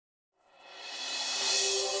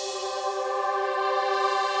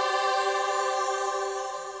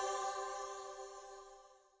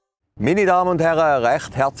Meine Damen und Herren,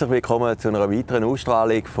 recht herzlich willkommen zu einer weiteren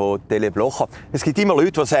Ausstrahlung von Blocher. Es gibt immer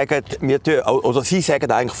Leute, die sagen, sie sagen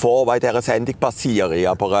eigentlich vor, was in dieser Sendung passiert.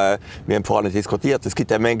 Aber wir haben vorhin diskutiert, es gibt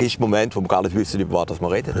manchmal Momente, wo wir gar nicht wissen, über was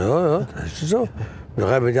wir reden. Ja, das ist so. Wir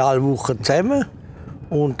kommen ja alle Wochen zusammen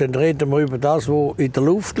und dann reden wir über das, was in der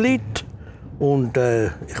Luft liegt. Und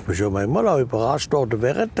ich bin schon manchmal auch überrascht worden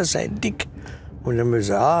während der Sendung. Und dann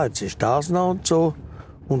müssen wir jetzt ist das noch und so.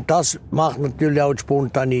 Und das macht natürlich auch die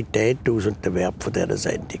Spontanität aus und den Wert von dieser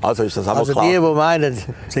Sendung. Also ist das auch klar? Die meinen, sie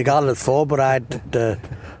sind alles vorbereitet, da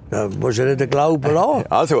musst du nicht den Glauben lassen.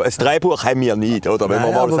 Also ein Drehbuch haben wir nicht, oder? Wenn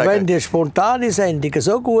wir mal aber sagen. Wenn die spontane Sendungen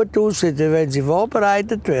so gut aussehen, wenn sie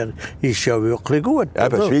vorbereitet werden, ist es ja wirklich gut. Ja,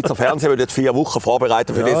 das Schweizer Fernsehen wird jetzt 4 Wochen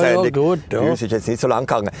vorbereitet für die Sendung. Ja, gut, ja. Bei uns ist jetzt nicht so lang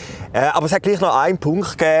gegangen. Aber es hat gleich noch einen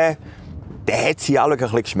Punkt gegeben, der hat sie alle ein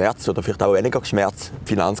bisschen geschmerzt, oder vielleicht auch weniger geschmerzt. Die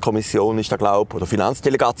Finanzkommission ist da, glaube ich, oder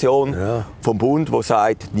Finanzdelegation vom Bund, die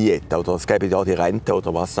sagt, nicht, oder es gäbe ja die Rente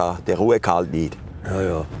oder was da, der Ruhegehalt nicht.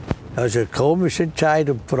 Ja. Das ist ein komischer Entscheid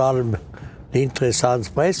und vor allem ein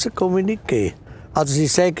interessantes Pressekommuniqué. Also sie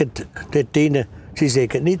sagen dort drin, sie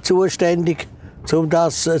sind nicht zuständig, um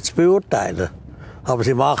das zu beurteilen. Aber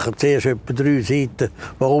sie machen zuerst etwa 3 Seiten,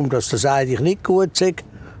 warum das eigentlich nicht gut ist,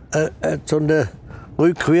 so eine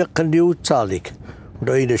rückwirkende Auszahlung. Und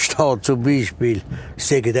da innen steht zum Beispiel,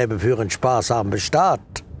 sie sagen eben für einen sparsamen Staat.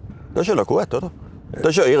 Das ist ja noch gut, oder? Das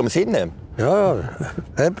ist ja in ihrem Sinne. Ja,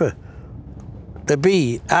 eben.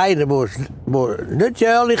 Dabei, einer, der nicht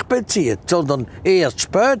jährlich bezieht, sondern erst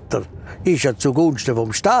später, ist ja zugunsten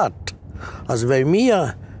vom Staat. Also wenn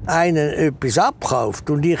mir einer etwas abkauft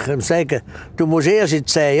und ich ihm sage, du musst erst in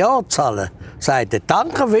 10 Jahren zahlen, sagt er,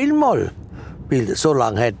 danke vielmals. Weil so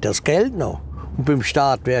lange hat er das Geld noch. Und beim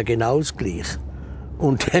Staat wäre genau das Gleiche.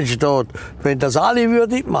 Und dann steht, wenn das alle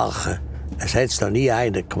würden machen, es hat es noch nie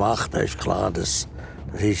einer gemacht, das ist klar. Das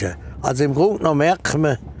ist, also im Grunde genommen merkt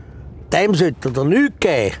man, dem sollte er nichts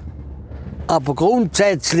geben. Aber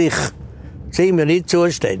grundsätzlich sind wir nicht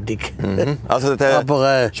zuständig. Also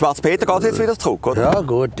der Schwarz-Peter geht jetzt wieder zurück, oder? Ja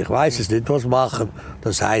gut, ich weiss es nicht, was machen.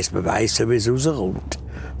 Das heisst, man weiss ja, wie es rauskommt.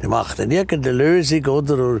 Der macht dann irgendeine Lösung,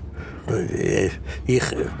 oder?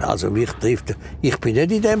 Mich trifft. Ich bin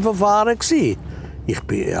nicht in diesem Verfahren gewesen. Ich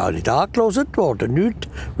bin ja nicht angehört worden, nicht,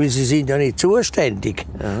 weil sie sind ja nicht zuständig.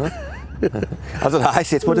 Also das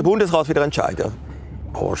heisst, jetzt muss der Bundesrat wieder entscheiden?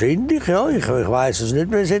 Wahrscheinlich, ja. Ich weiss es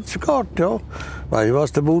nicht, wie es jetzt geht. Ja. Ich weiss nicht,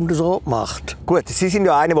 was der Bundesrat macht. Gut, Sie sind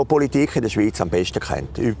ja einer, der Politik in der Schweiz am besten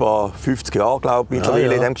kennt. Über 50 Jahre, glaube ich,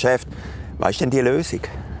 mittlerweile in diesem Geschäft. Was ist denn die Lösung?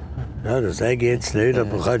 Ja, das sage ich jetzt nicht, aber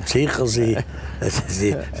man kann sicher sein,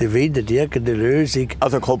 sie finden irgendeine Lösung.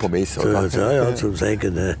 Also ein Kompromiss, oder? Ja, zum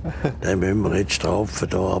sagen, den müssen wir jetzt strafen.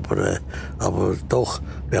 Da, aber doch,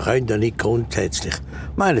 wir können ja nicht grundsätzlich.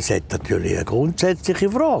 Ich meine, es hat natürlich eine grundsätzliche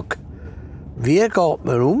Frage. Wie geht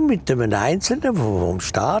man um mit einem Einzelnen, der vom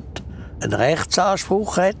Staat einen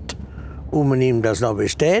Rechtsanspruch hat und man ihm das noch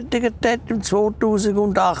bestätigt hat im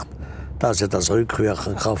 2008, dass er das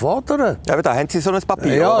rückwirkend fordern kann? Ja, aber da haben Sie so ein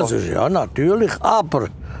Papier, ja, oder? Ja, natürlich, aber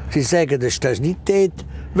Sie sagen, das ist nicht dort.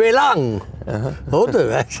 Wie lange? Oder?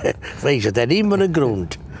 Das ist ja dann immer ein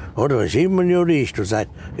Grund. Oder? Man ist immer ein Jurist und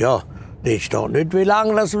sagt, ja, das steht nicht, wie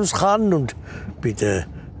lange man es kann. Und bei der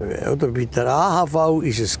AHV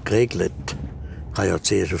ist es geregelt. Ich habe ja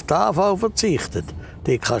zuerst auf die AHV verzichtet.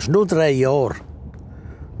 Die kannst du nur 3 Jahre.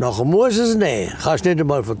 Nachher muss es nehmen. Kannst nicht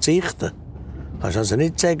einmal verzichten. Kannst also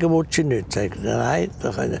nicht sagen, was du nicht sagen. Nein,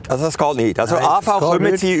 das kann nicht. Also das geht nicht. Also Nein, AHV kommen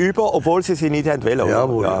nicht. Sie über, obwohl Sie nicht wollen.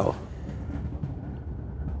 Jawohl, ja.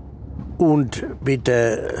 Und bei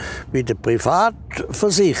den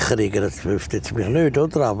Privatversicherungen, das trifft jetzt mich nicht,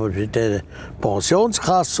 oder? Aber bei den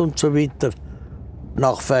Pensionskassen und so weiter,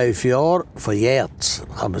 nach 5 Jahren verjährt es.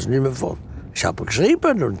 Kann man es nicht mehr vor. Ist aber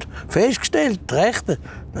geschrieben und festgestellt, die Rechte.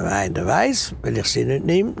 Der weiss, wenn ich sie nicht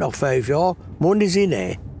nehme, nach 5 Jahren muss ich sie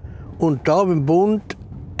nehmen. Und da beim Bund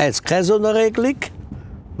hat es keine so eine Regelung.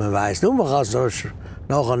 Man weiss nur, man kann es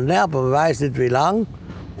nachher nehmen, aber man weiss nicht, wie lange.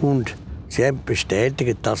 Und sie haben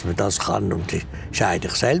bestätigt, dass man das kann. Und das war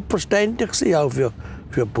eigentlich selbstverständlich, auch für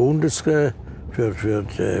den Bundesrat,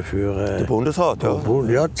 ja.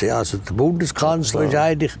 Also der Bundeskanzler ist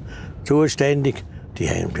eigentlich zuständig. Die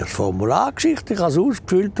haben das Formular geschickt, ich habe es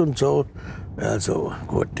ausgefüllt und so. Also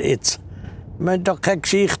gut, jetzt müssen wir keine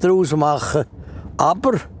Geschichte daraus machen.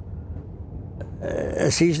 Aber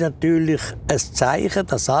es ist natürlich ein Zeichen,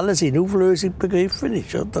 dass alles in Auflösung begriffen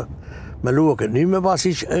ist. Oder? Wir schauen nicht mehr, was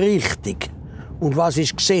ist richtig und was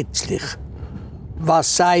ist gesetzlich.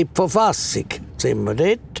 Was sagt die Verfassung? Jetzt sind wir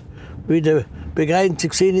dort bei der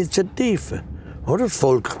Begrenzungsinitiative. Oder? Das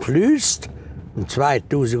Volk beschließt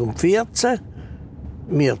 2014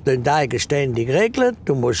 wir regeln eigenständig regeln.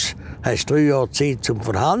 Du hast 3 Jahre Zeit zum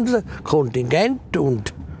Verhandeln, Kontingent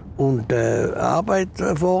und Arbeit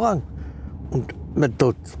Vorrang. Und man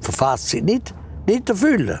tut die Verfassung nicht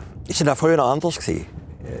erfüllen. Ist das früher noch anders gewesen?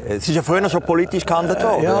 Es ist ja früher schon politisch gehandelt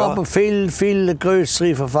worden. Ja, aber viel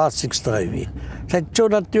grössere Verfassungstreue. Es hat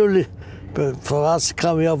schon natürlich, die Verfassung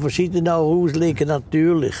kann man ja verschieden auch auslegen,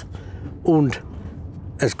 natürlich. Und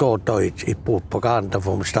es geht auch in die Propaganda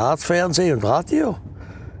vom Staatsfernsehen und Radio.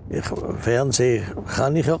 Fernsehen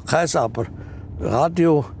kann ich auch keins, aber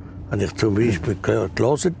Radio habe ich zum Beispiel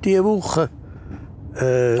gelesen diese Woche.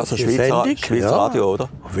 Also Schweizer Radio, oder?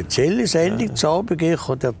 Offizielle Sendung zu Abend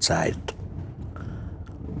der Zeit.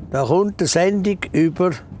 Da kommt eine Sendung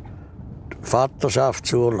über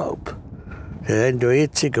Vaterschaftsurlaub. Sie haben ja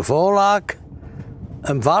jetzt eine Vorlage.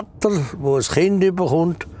 Ein Vater, der ein Kind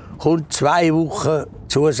bekommt, kommt 2 Wochen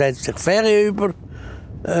zusätzlich Ferien über.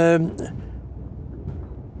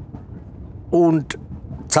 Und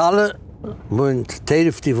zahlen müssen die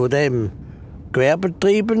Hälfte von dem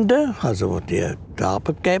Gewerbetreibenden, also die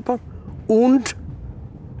Arbeitgeber, und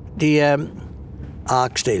die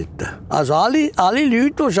Angestellten. Also alle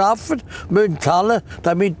Leute, die arbeiten, müssen zahlen,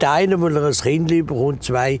 damit einer, der ein Kind bekommt,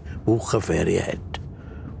 2 Wochen Ferien hat.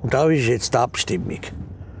 Und da ist jetzt die Abstimmung.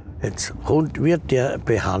 Jetzt wird die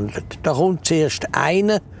behandelt. Da kommt zuerst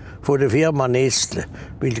einer von der Firma Nestle.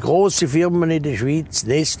 Weil grosse Firmen in der Schweiz,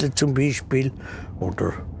 Nestle zum Beispiel,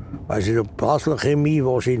 oder weiss ich nicht, Basler Chemie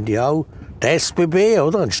wahrscheinlich auch, die SBB,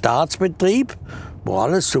 oder, ein Staatsbetrieb, wo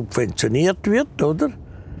alles subventioniert wird, oder?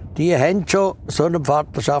 Die haben schon so einen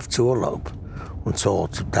Vaterschaftsurlaub. Und so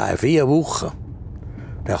zum Teil 4 Wochen.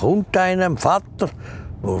 Da kommt einer, ein Vater,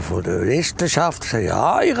 der von der Nestle schafft, sagt,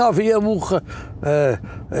 ja, ich habe 4 Wochen,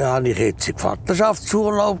 habe ich jetzt einen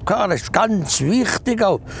Vaterschaftsurlaub gehabt. Das ist ganz wichtig,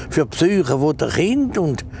 auch für die Psyche der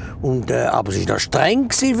Kinder. Aber es war noch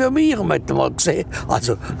streng für mich, man hat mal gesehen.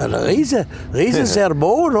 Also ein riesen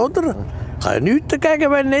Sermon, oder? Ich habe ja nichts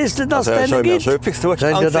dagegen, wenn Nestle das denen gibt.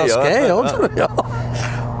 Erschöpfungszustand. Ja das geben, oder? Ja.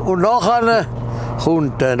 Und nachher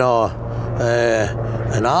kommt noch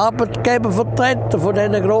ein Arbeitgebervertreter von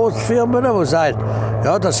diesen Grossfirmen, der sagt,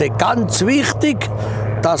 ja, das ist ganz wichtig,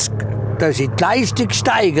 dass sie die Leistung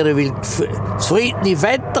steigern, weil zufriedene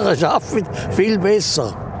Väter arbeiten viel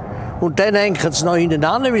besser. Und dann hängen sie noch hinten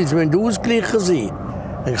an, weil sie ausgeglichen sein müssen.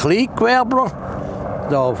 Ein Kleingewerbler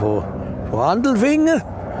da von Handelfingen.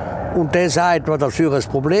 Und der sagt, was das für ein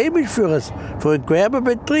Problem ist, für einen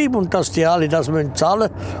Gewerbebetrieb und dass die alle das zahlen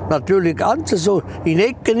müssen. Natürlich ganz so in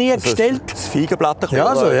Ecken gestellt. Das Feigenblatt.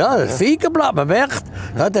 Ja, das Feigenblatt. Man merkt,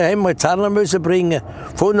 ja, da haben wir jetzt auch noch bringen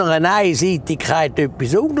von einer Einseitigkeit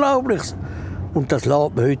etwas Unglaubliches. Und das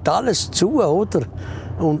lässt man heute alles zu, oder?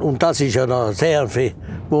 Und das ist ja noch sehr viel,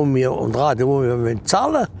 und Radio, wo wir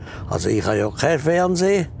zahlen müssen. Also ich habe ja kein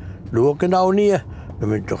Fernsehen, schaue auch nie. Wir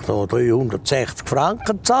müssen doch da 360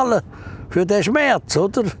 Franken zahlen für den Schmerz,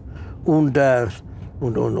 oder? Und wenn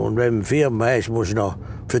du eine Firma hast, musst du noch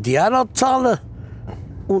für die auch noch zahlen.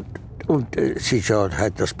 Und es ist ja,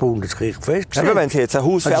 hat das Bundesgericht festgestellt. Aber wenn Sie jetzt ein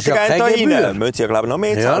Haus fertig haben, da rein, müssen Sie ja, glaube ich, noch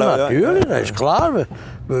mehr zahlen. Ja, natürlich, das ist klar.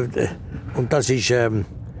 Und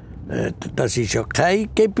das ist ja keine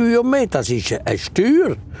Gebühr mehr, das ist eine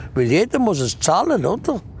Steuer. Weil jeder muss es zahlen,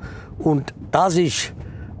 oder? Und das ist...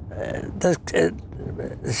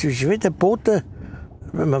 Es ist wie der Boden,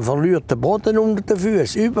 man verliert den Boden unter den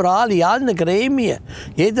Füßen. Überall, in allen Gremien.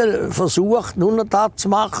 Jeder versucht, nur das zu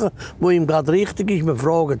machen, was ihm gerade richtig ist. Wir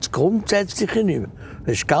fragen das Grundsätzliche nicht mehr.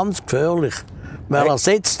 Das ist ganz gefährlich. Man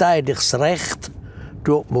ersetzt eigentlich das Recht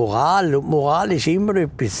durch die Moral. Und die Moral ist immer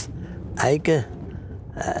etwas eigen.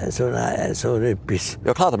 So etwas.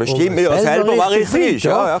 Ja klar, da bestimmt man ja selber, was richtig ist.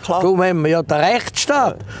 Ja, klar. Darum haben wir ja den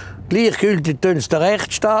Rechtsstaat. Ja. Gleichgültig tun sie den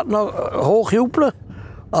Rechtsstaat noch hochjubeln.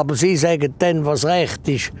 Aber sie sagen dann, was Recht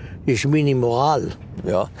ist meine Moral.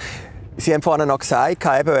 Ja. Sie haben vorhin noch gesagt,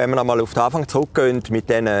 wenn wir noch mal auf den Anfang zurückgehen mit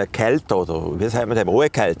diesen Gehältern, oder wie sagt man dem,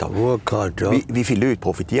 Ruhegehälter. Ruhegehälter, ja. Wie viele Leute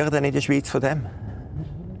profitieren denn in der Schweiz von dem?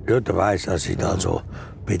 Ja, da weiss ich, also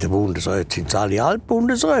bei den Bundesräten sind es alle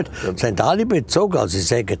Altbundesräte. Das sind alle bezogen. Also sie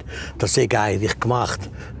sagen, das sei eigentlich gemacht,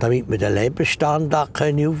 damit wir den Lebensstandard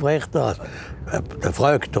aufrechterhalten können. Da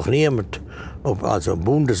fragt doch niemand, ob also ein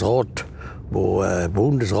Bundesrat, der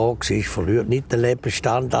Bundesrat war, verliert nicht den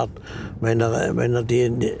Lebensstandard, wenn er die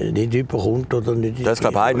nicht überkommt oder nicht. Das ist,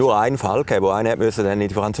 glaube ich, nur einen Fall gegeben, wo einer musste dann in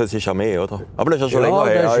die französische Armee, oder? Aber das ist ja schon länger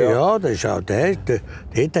her. Ja, das ist auch der.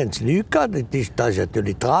 Dort haben sie nichts gehabt. Das war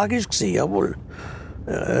natürlich tragisch, jawohl.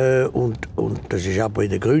 Und das war aber in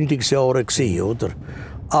den Gründungsjahren, oder?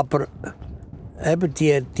 Aber eben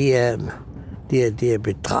die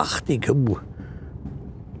Betrachtung,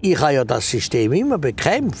 ich habe ja das System immer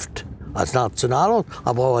bekämpft. Als Nationalrat,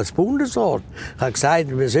 aber auch als Bundesrat. Ich habe gesagt,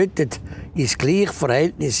 wir sollten ins gleiche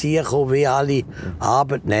Verhältnis hier kommen wie alle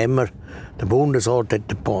Arbeitnehmer. Der Bundesrat hat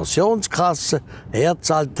die Pensionskasse, er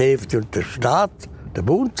zahlt die Hälfte und der Staat, der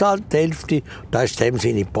Bund zahlt die Hälfte. Das ist dem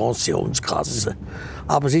seine Pensionskasse.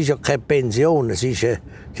 Aber es ist ja keine Pension. Sie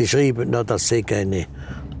schreiben noch, das sei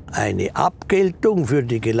eine Abgeltung für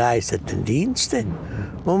die geleisteten Dienste,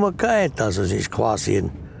 die man hat. Also es ist quasi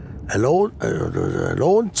eine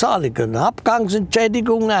Lohnzahlung, eine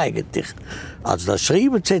Abgangsentschädigung eigentlich. Also das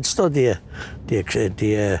schreiben sie jetzt hier,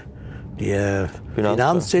 die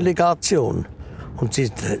Finanzdelegation. Und sie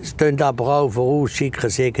tun aber auch vorausschicken,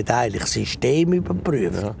 sie hätten eigentlich System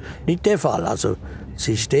überprüfen. Ja. Nicht der Fall, also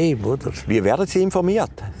System, oder? Wie werden Sie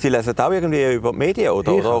informiert? Sie lesen auch irgendwie über die Medien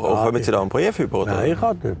oder kommen Sie da einen Brief über? Oder? Nein, ich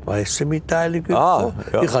habe eine Pressemitteilung bekommen.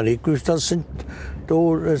 Ja. Ich habe nicht gewusst, dass sie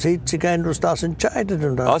eine Sitzung haben, die das entscheiden. Sie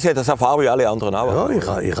haben das erfahren wie alle anderen auch?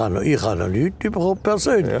 Ja, ich habe noch nichts bekommen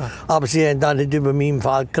persönlich. Ja. Aber sie haben auch nicht über meinen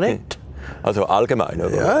Fall geredet. Also allgemein,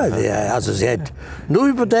 oder? Ja, also sie hat nur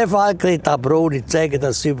über den Fall geredet, aber ohne zu sagen,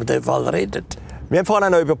 dass sie über den Fall redet. Wir haben vorhin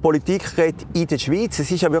auch noch über Politik geredet in der Schweiz.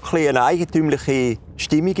 Es ist ja wirklich eine eigentümliche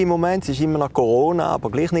Stimmung im Moment. Es ist immer noch Corona, aber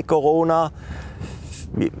gleich nicht Corona.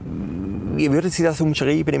 Wie würden Sie das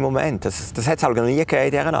umschreiben im Moment? Das hat es halt noch nie gegeben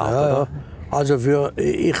in dieser Art, oder? Also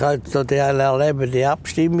ich habe den erlebten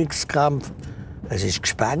Abstimmungskampf, es ist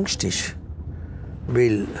gespenstisch.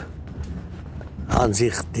 Weil an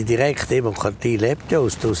sich die direkte Demokratie lebt ja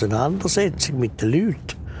aus der Auseinandersetzung mit den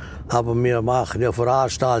Leuten. Aber wir machen ja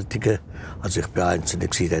Veranstaltungen. Also ich war Einzelner,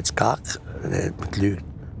 der hat es gar mit Leuten,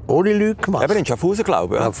 ohne Leute gemacht. Eben in Schaffhausen,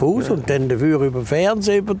 glaube ich. Schaffhausen und dann dafür über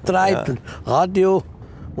Fernsehen übertragen und Radio.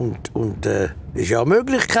 Und das ist ja eine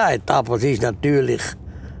Möglichkeit, aber es ist natürlich,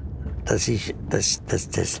 das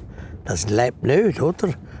lebt nicht, oder?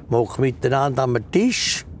 Man kann miteinander am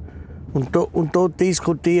Tisch und dort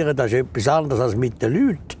diskutieren, das ist etwas anderes als mit den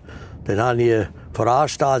Leuten. Dann hatte ich eine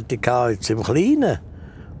Veranstaltung jetzt im Kleinen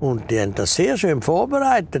und die haben das sehr schön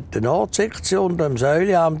vorbereitet, die Nordsektion im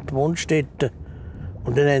Säuleamt Wohnstätten.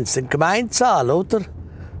 Und dann haben sie den Gemeindesaal, oder?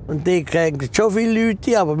 Und die kriegen schon viele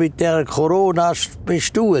Leute, aber mit der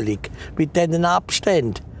Corona-Bestuhlung, mit diesen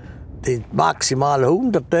Abständen, die maximal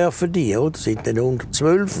 100 dürfen die, oder? Sind dann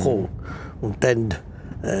 112 gekommen. Und dann,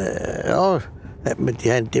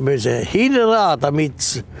 die müssen hinterher,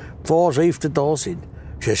 damit die Vorschriften da sind.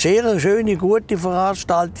 Es war eine sehr schöne, gute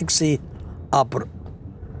Veranstaltung, aber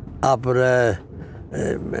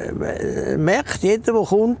merkt jeder, der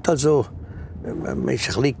kommt, also man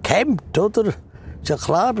ist ein bisschen gehemmt, oder? Ist ja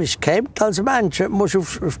klar, du bist gehemmt als Mensch, du musst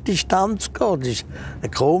auf Distanz gehen. Das ist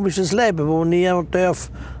ein komisches Leben, wo niemand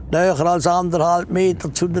darf näher als 1,5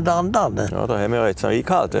 Meter zueinander. Ja, da haben wir jetzt noch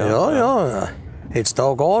eingehalten. Ja. Jetzt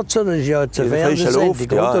da geht's, das ist ja jetzt eine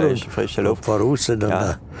Fernsehsendung, oder? Ja, frische Luft. Von außen.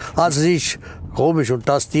 Ja. Also es ist komisch und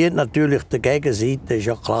das dient natürlich der Gegenseite, ist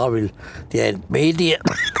ja klar, weil die Medien,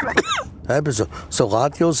 eben so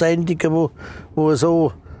Radiosendungen, die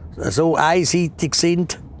so einseitig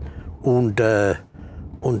sind und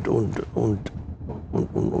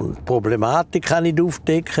Problematik nicht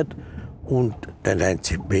aufdecken. Und dann haben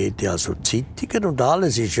sie die Medien, also Zeitungen und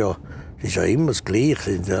alles ist ja immer das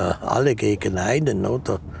Gleiche, sind ja alle gegen einen,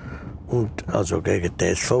 oder? Und also gegen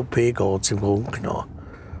die SVP geht es im Grunde genommen.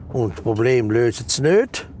 Und das Problem lösen sie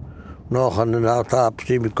nicht. Nachher nach der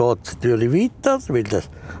Abstimmung geht es natürlich weiter, weil das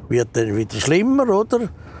wird dann wieder schlimmer, oder?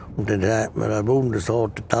 Und dann hat man der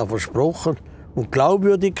Bundesrat da versprochen. Und die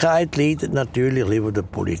Glaubwürdigkeit leidet natürlich lieber der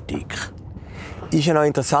Politik. Ist ja noch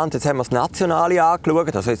interessant, jetzt haben wir das Nationale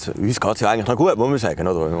angeschaut. Also jetzt, uns geht es ja eigentlich noch gut, muss man sagen,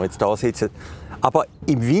 oder? Wenn wir jetzt da sitzen. Aber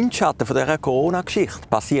im Windschatten von dieser Corona-Geschichte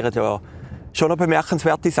passieren ja schon noch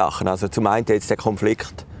bemerkenswerte Sachen. Also zum einen jetzt der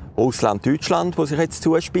Konflikt Russland-Deutschland, der sich jetzt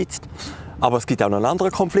zuspitzt. Aber es gibt auch noch einen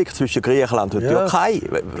anderen Konflikt zwischen Griechenland und Türkei.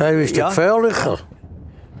 Der ist der gefährlicher.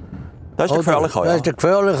 Das ist gefährlicher, ja. Das ist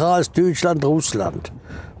gefährlicher als Deutschland-Russland.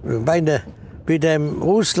 Bei dem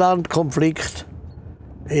Russland-Konflikt,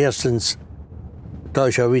 erstens, da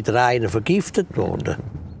ist ja wieder einer vergiftet worden.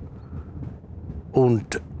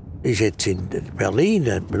 Und ist jetzt in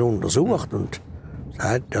Berlin, hat man untersucht und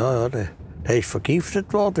sagt, der ist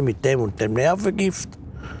vergiftet worden mit dem und dem Nervengift.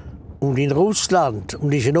 Und in Russland,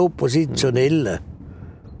 und ist ein Oppositioneller.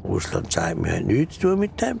 Russland sagt, wir haben nichts zu tun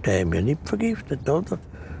mit dem, den haben wir nicht vergiftet, oder? Das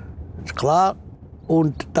ist klar.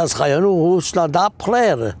 Und das kann ja nur Russland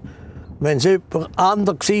abklären. Wenn es jemand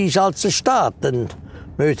anders war als der Staat, dann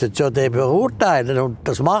müssen sie ja den beurteilen. Und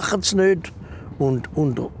das machen sie nicht. Und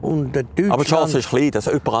Deutschland, aber die Chance ist klein, dass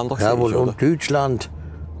jemand anders ist. Jawohl, und Deutschland,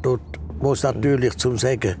 dort muss natürlich zum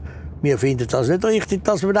Sagen, Wir finden das nicht richtig,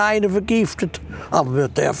 dass man einen vergiftet. Aber wir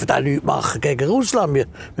dürfen auch nichts machen gegen Russland. Wir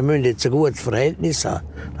müssen jetzt ein gutes Verhältnis haben.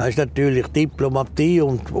 Das ist natürlich Diplomatie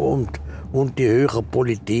und die höhere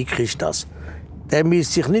Politik ist das. Dem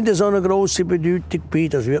misst sich nicht so eine grosse Bedeutung bei,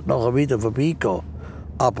 das wird nachher wieder vorbeigehen.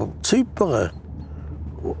 Aber Zypern,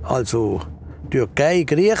 also Türkei,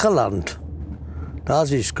 Griechenland,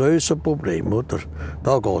 das ist das grösste Problem, oder?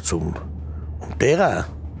 Da geht es um Terrain,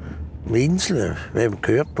 um Inseln, wem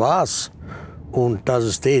gehört was. Und dass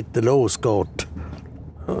es dort losgeht,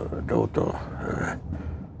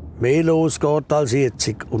 mehr losgeht als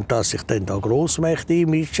jetzt. Und dass sich dann da Grossmächte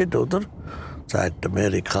einmischen, oder? Sagt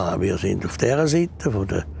Amerika, wir sind auf dieser Seite von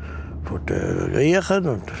den Griechen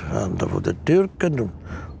und andere von den Türken und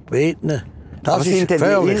Beten. Das ist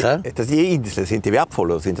gefährlich. Die Inseln, sind die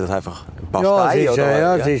wertvoll oder sind das einfach ein paar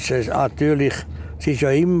Steine? Es ist natürlich, es ist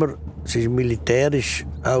ja immer, es ist militärisch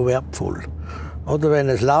auch wertvoll. Oder wenn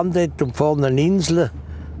ein Land hat und vorne eine Insel,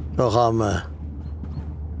 da kann man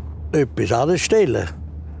etwas anstellen.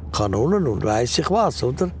 Kanonen und weiss ich was,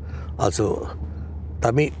 oder? Also,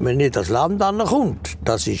 damit man nicht ans Land ankommt.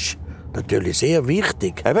 Das ist natürlich sehr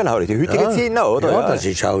wichtig. Eben auch in der heutigen Zeit noch, oder? Ja, das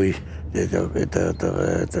ist auch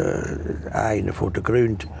einer der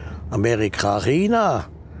Gründe Amerika-China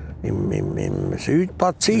im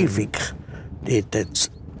Südpazifik.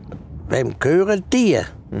 Wem gehören die?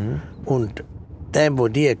 Und dem, wo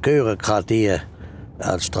die gehören, kann die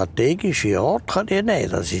als strategische Ort kann die nehmen.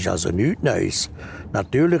 Das ist also nichts Neues.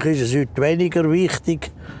 Natürlich ist es heute weniger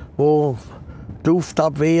wichtig, wo die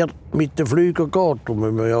Luftabwehr mit den Flügern geht. Und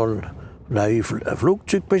wenn wir ja neue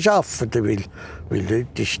Flugzeuge beschaffen, weil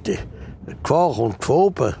dort ist die Gefahr kommt von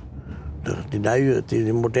oben.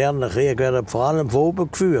 Die modernen Kriege werden vor allem von oben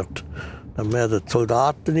geführt. Dann werden die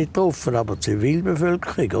Soldaten nicht getroffen, aber die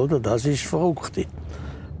Zivilbevölkerung, oder? Das ist verrückt.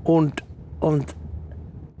 Und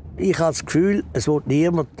ich habe das Gefühl, es wird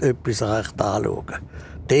niemand etwas recht anschauen.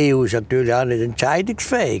 Die EU ist natürlich auch nicht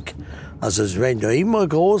entscheidungsfähig. Also es wollen ja immer eine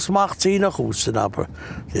Grossmacht sein nach außen, aber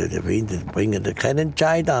die bringen keinen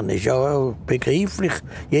Entscheid an. Das ist ja auch begreiflich.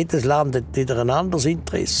 Jedes Land hat wieder ein anderes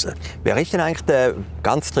Interesse. Wer ist denn eigentlich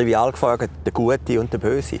ganz trivial gefragt, der Gute und der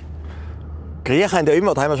Böse? Die Griechen haben ja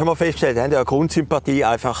immer, das haben wir schon mal festgestellt, haben ja eine Grundsympathie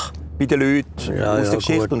einfach bei den Leuten aus der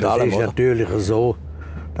Geschichte gut, und allem. Das ist natürlich so.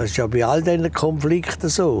 Das ist ja bei all diesen Konflikten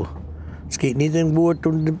so. Es gibt nicht den Guten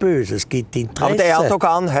und den Bösen, es gibt Interessen. Aber der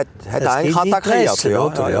Erdogan hat eigentlich attackiert.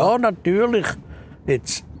 Ja, natürlich.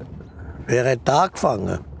 Jetzt, wer hat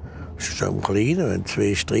angefangen? Das ist schon im Kleinen, wenn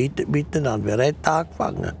zwei streiten miteinander. Wer hat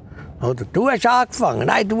angefangen? Oder du hast angefangen.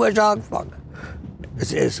 Nein, du hast angefangen.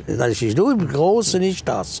 Das ist nur im Großen ist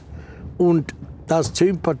das. Und dass die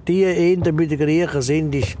Sympathien eher mit den Griechen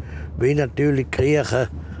sind, ist, weil natürlich die Griechen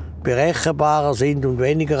berechenbarer sind und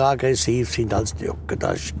weniger aggressiv sind als die Türken.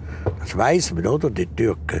 Das weiss man, oder? Die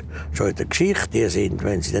Türken, schon in der Geschichte, die sind,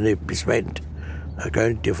 wenn sie dann etwas wollen, dann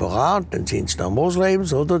gehen die voran, dann sind sie noch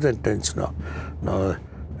Moslems, oder? Dann tun sie noch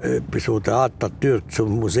etwas, was der Atatürk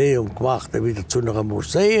zum Museum gemacht hat, wieder zu einer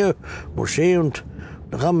Moschee. Und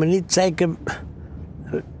da kann man nicht sagen,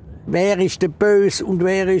 wer ist der Böse und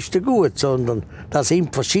wer ist der Gut, sondern das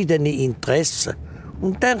sind verschiedene Interessen.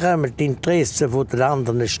 Und dann kommen die Interessen der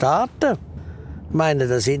anderen Staaten. Ich meine,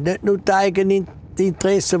 das sind nicht nur die eigenen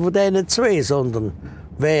Interessen von diesen zwei, sondern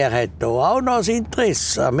wer hat da auch noch das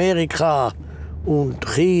Interesse? Amerika und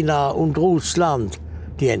China und Russland,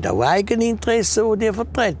 die haben auch eigene Interessen, die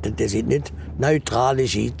vertreten. Die sind nicht neutrale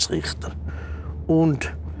Schiedsrichter.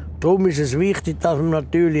 Und darum ist es wichtig, dass man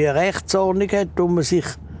natürlich eine Rechtsordnung hat, wo man sich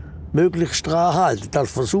möglichst daran hält. Das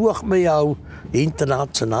versucht man ja auch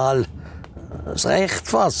international das Recht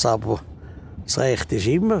zu fassen, aber das Recht ist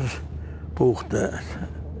immer, braucht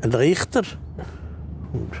einen Richter.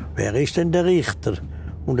 Und wer ist denn der Richter?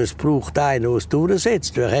 Und es braucht einen, der es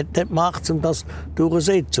durchsetzt. Wer hat die Macht, um das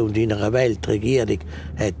durchzusetzen? Und in einer Weltregierung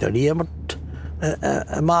hat ja niemand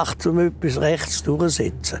eine Macht, um etwas Rechts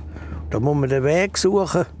durchzusetzen. Da muss man den Weg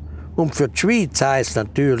suchen. Und für die Schweiz heisst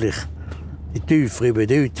natürlich die tiefere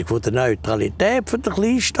Bedeutung von der Neutralität für den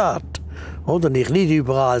Kleinstaat. Oder nicht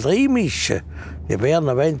überall reinmischen. Die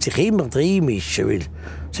Berner wollen sich immer reinmischen, weil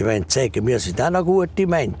sie wollen sagen, wir sind auch noch gute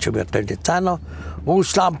Menschen. Wir können jetzt auch noch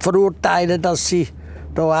Russland verurteilen, dass sie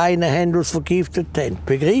da einen haben, der es vergiftet hat.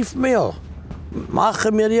 Begreifen wir ja.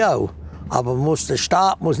 Machen wir ja auch. Aber der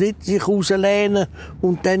Staat muss nicht sich rauslehnen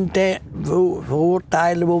und dann den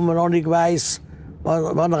verurteilen, wo man noch nicht weiss, was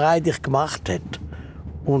er eigentlich gemacht hat.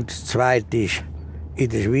 Und das Zweite ist, in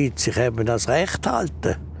der Schweiz sich eben das Recht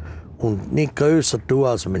halten und nicht grösser tun,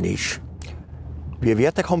 als man ist. Wie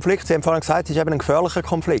wird der Konflikt? Sie haben vorhin gesagt, es ist eben ein gefährlicher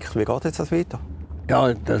Konflikt. Wie geht jetzt das weiter?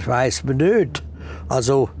 Ja, das weiss man nicht.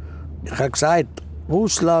 Also, ich habe gesagt,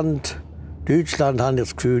 Russland, Deutschland, habe ich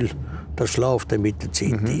das Gefühl, das schläft dann mit der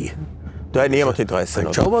Zeit ein. Da hat niemand Interesse. Es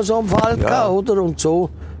hat schon mal so einen Fall gehabt, oder? Und so.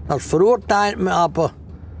 Das verurteilt man, aber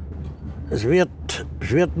es wird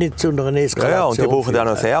nicht zu einer Eskalation. Ja, und die brauchen dann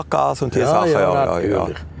noch das Erdgas und diese Sachen. Ja.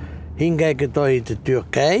 Hingegen hier in der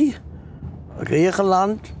Türkei,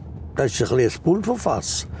 Griechenland, das ist ein bisschen ein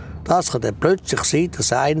Pulverfass. Das kann dann plötzlich sein,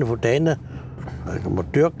 dass einer von denen, die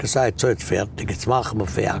Türken sagt, so jetzt fertig, jetzt machen wir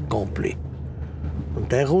Fair-Accompli.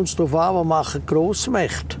 Und dann kommt es darauf an, was machen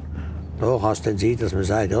Grossmächte. Da kann es dann sein, dass man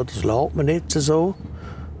sagt, ja, das lässt man nicht so.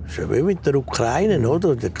 Das ist ja wie mit der Ukraine,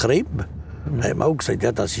 oder? Der Krim. Da haben wir auch gesagt,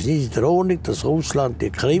 ja, das ist nicht in der Ordnung, dass Russland die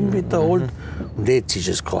Krim wiederholt. Und jetzt ist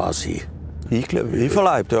es quasi...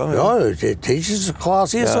 Einverleibt, ja. Ja, jetzt ist es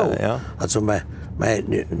quasi so. Ja. Also man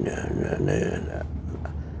hätte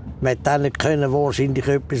dann nicht können wahrscheinlich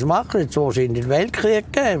etwas machen, jetzt wahrscheinlich den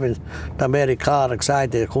Weltkrieg geben, weil die Amerikaner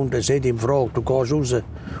gesagt haben, kommt jetzt nicht in Frage, du gehst raus.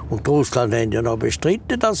 Und die Russland haben ja noch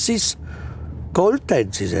bestritten, dass sie es geholt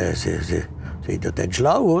haben. Sie sind ja dann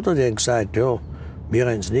schlau, oder? Die haben gesagt, ja, wir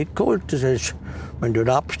haben es nicht geholt. Das heißt, wir haben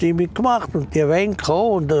eine Abstimmung gemacht und die wollen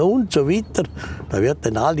kommen und so weiter. Da wird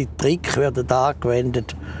dann alle Tricks werden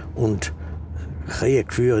angewendet. Und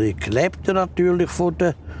Kriegführung lebt ja natürlich von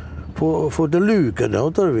den Lügen,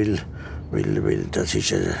 oder? Weil das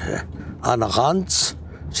ist ein anerkanntes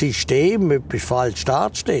System, etwas falsch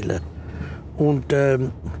darzustellen. Und dort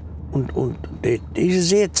ist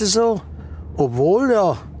es jetzt so, obwohl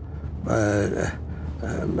ja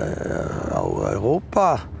auch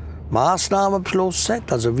Europa Maßnahmen beschlossen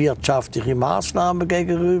hat, also wirtschaftliche Maßnahmen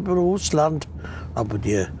gegenüber Russland, aber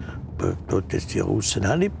die tut die Russen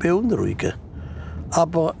auch nicht beunruhigen.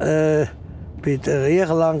 Aber bei der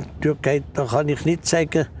Griechenland, Türkei, da kann ich nicht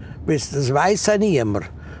sagen, das weiss auch niemand.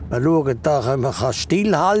 Man schaut, da man kann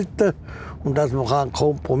stillhalten und dass man einen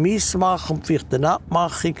Kompromiss machen kann, vielleicht eine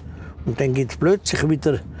Abmachung. Und dann gibt es plötzlich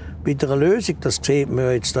wieder eine Lösung. Das sieht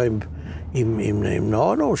man jetzt da im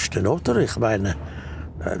Nahen Osten, oder? Ich meine,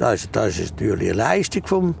 das ist natürlich eine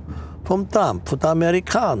Leistung vom Trump, von den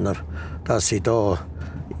Amerikanern, dass sie da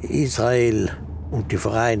Israel und die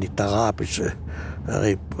Vereinigten Arabischen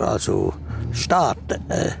Staaten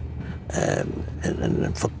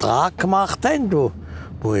einen Vertrag gemacht haben,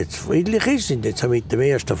 wo jetzt friedlich ist. Sind jetzt mit dem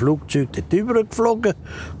ersten Flugzeug dort übergeflogen.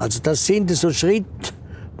 Also das sind so Schritte,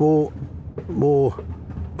 wo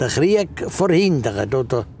den Krieg verhindern.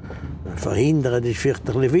 Oder verhindern ist vielleicht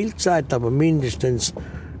ein bisschen viel gesagt, aber mindestens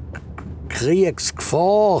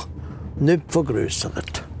Kriegsgefahr nicht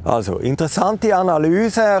vergrößert. Also, interessante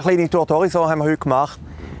Analyse. Eine kleine Tour d'Horizon haben wir heute gemacht.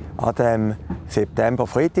 An dem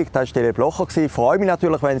September-Freitag. Das war Herrliberg Blocher. Ich freue mich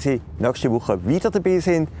natürlich, wenn Sie nächste Woche wieder dabei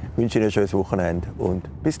sind. Ich wünsche Ihnen ein schönes Wochenende und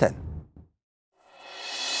bis dann.